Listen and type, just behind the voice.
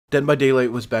Dead by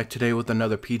Daylight was back today with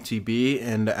another PTB,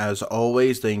 and as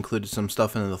always, they included some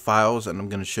stuff in the files, and I'm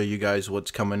going to show you guys what's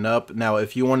coming up. Now,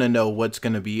 if you want to know what's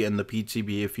going to be in the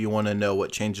PTB, if you want to know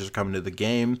what changes are coming to the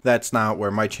game, that's not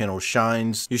where my channel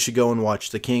shines. You should go and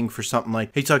watch The King for something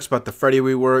like, he talks about the Freddy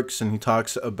reworks, and he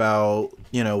talks about,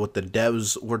 you know, what the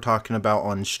devs were talking about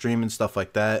on stream and stuff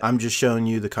like that. I'm just showing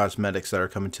you the cosmetics that are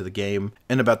coming to the game,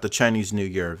 and about the Chinese New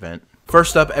Year event.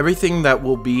 First up, everything that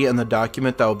will be in the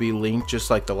document that will be linked just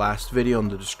like the last video in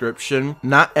the description.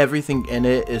 Not everything in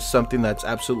it is something that's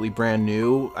absolutely brand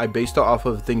new. I based it off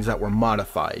of things that were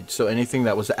modified. So anything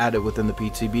that was added within the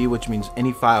PTB, which means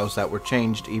any files that were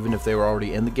changed even if they were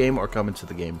already in the game or coming to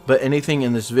the game. But anything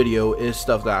in this video is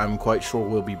stuff that I'm quite sure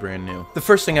will be brand new. The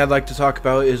first thing I'd like to talk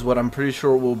about is what I'm pretty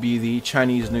sure will be the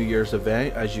Chinese New Year's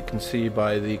event, as you can see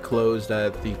by the clothes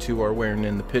that the two are wearing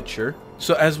in the picture.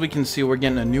 So as we can see, we're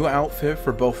getting a new outfit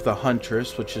for both the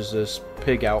Huntress, which is this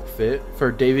pig outfit,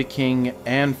 for David King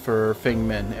and for Feng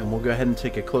Min, and we'll go ahead and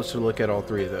take a closer look at all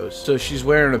three of those. So she's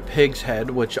wearing a pig's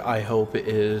head, which I hope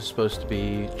is supposed to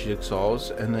be Jigsaw's,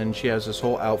 and then she has this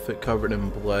whole outfit covered in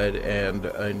blood and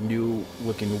a new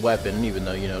looking weapon, even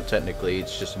though, you know, technically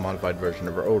it's just a modified version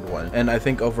of her old one. And I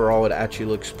think overall it actually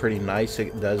looks pretty nice.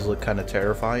 It does look kind of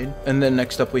terrifying. And then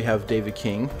next up we have David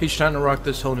King. He's trying to rock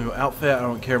this whole new outfit. I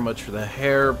don't care much for the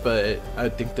hair, but I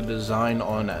think the design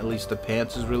on at least the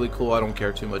pants is really cool. I don't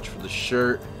care too much for the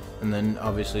shirt, and then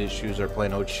obviously his shoes are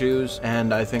plain old shoes,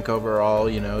 and I think overall,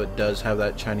 you know, it does have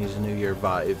that Chinese New Year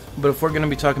vibe. But if we're going to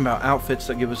be talking about outfits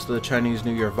that give us the Chinese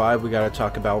New Year vibe, we got to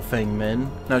talk about Feng Min.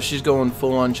 Now she's going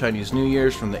full on Chinese New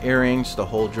Year's, from the earrings, the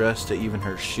whole dress, to even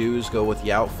her shoes go with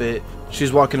the outfit.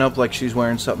 She's walking up like she's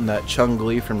wearing something that Chung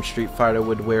Li from Street Fighter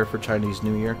would wear for Chinese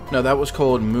New Year. Now that was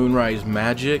called Moonrise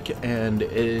Magic, and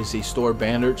it is a store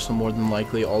banner, so more than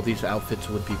likely all these outfits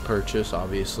would be purchased,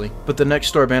 obviously. But the next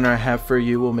store banner I have for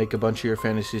you will make a bunch of your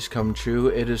fantasies come true.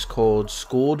 It is called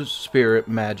Schooled Spirit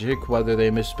Magic. Whether they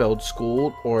misspelled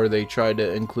school or they tried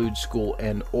to include school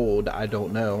and old, I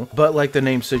don't know. But like the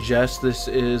name suggests, this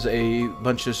is a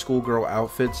bunch of schoolgirl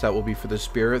outfits that will be for the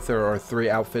spirit. There are 3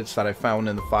 outfits that I found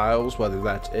in the files. Whether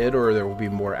that's it or there will be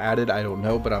more added, I don't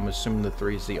know, but I'm assuming the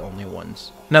 3 is the only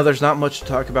ones. Now there's not much to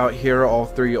talk about here. All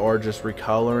 3 are just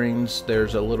recolorings.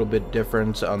 There's a little bit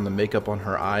difference on the makeup on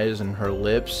her eyes and her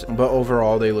lips, but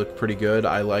overall they look pretty good.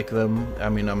 I like them. I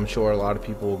mean, I'm sure a lot of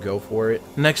people will go for it.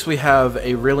 Next we have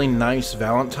a really nice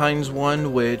Valentine's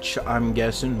one, which I'm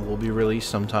guessing will be released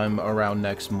sometime around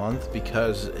next month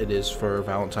because it is for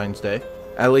Valentine's Day.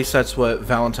 At least that's what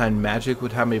Valentine Magic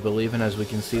would have me believe in. As we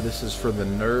can see, this is for the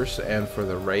nurse and for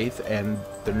the Wraith, and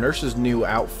the nurse's new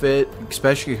outfit,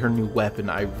 especially her new weapon,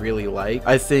 I really like.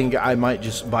 I think I might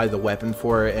just buy the weapon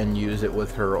for it and use it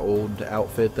with her old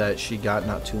outfit that she got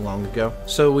not too long ago.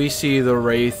 So we see the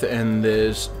Wraith in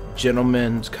this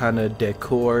gentleman's kind of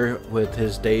decor with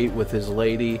his date with his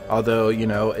lady, although, you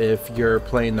know, if you're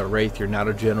playing the Wraith, you're not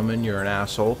a gentleman, you're an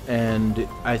asshole, and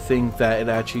I think that it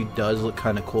actually does look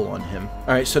kind of cool on him.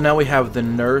 Alright, so now we have the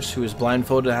nurse, who is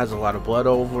blindfolded, has a lot of blood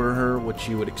over her, which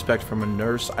you would expect from a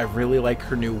nurse. I really like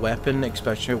her new weapon,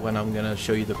 especially when I'm gonna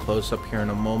show you the close-up here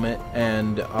in a moment,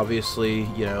 and obviously,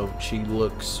 you know, she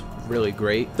looks really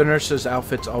great. The nurse's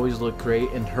outfits always look great,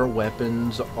 and her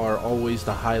weapons are always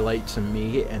the highlight to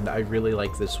me, and I really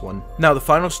like this one. Now the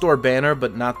final store banner,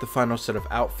 but not the final set of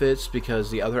outfits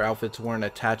because the other outfits weren't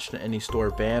attached to any store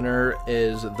banner,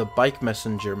 is the Bike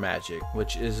Messenger Magic,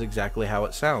 which is exactly how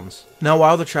it sounds. Now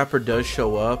while the Trapper does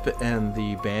show up in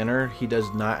the banner, he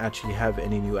does not actually have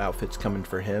any new outfits coming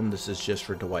for him. This is just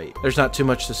for Dwight. There's not too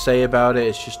much to say about it.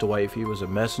 It's just Dwight if he was a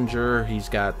messenger. He's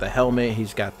got the helmet,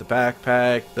 he's got the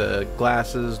backpack, the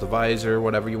glasses, the visor,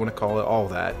 whatever you want to call it, all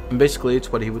that. And basically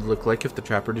it's what he would look like if the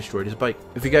Trapper destroyed his bike.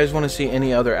 If you guys want to see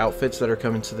any other outfits that are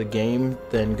coming to the game,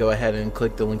 then go ahead and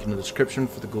click the link in the description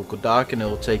for the Google Doc, and it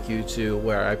will take you to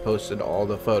where I posted all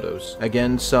the photos.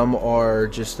 Again, some are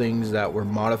just things that were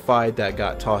modified that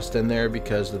got tossed in there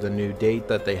because of the new date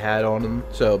that they had on them.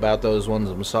 So about those ones,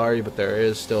 I'm sorry, but there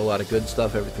is still a lot of good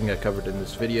stuff. Everything I covered in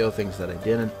this video, things that I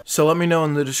didn't. So let me know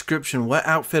in the description, what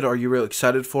outfit are you really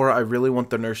excited for? I really want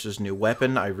the nurse's new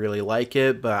weapon. I really like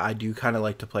it, but I do kind of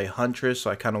like to play Huntress,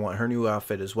 so I kind of want her new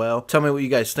outfit as well. Tell me what you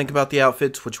guys think about the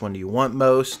outfits, which one do you want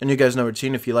most? And you guys know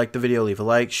routine, if you like the video, leave a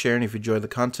like, share, and if you enjoy the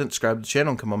content, subscribe to the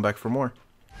channel and come on back for more.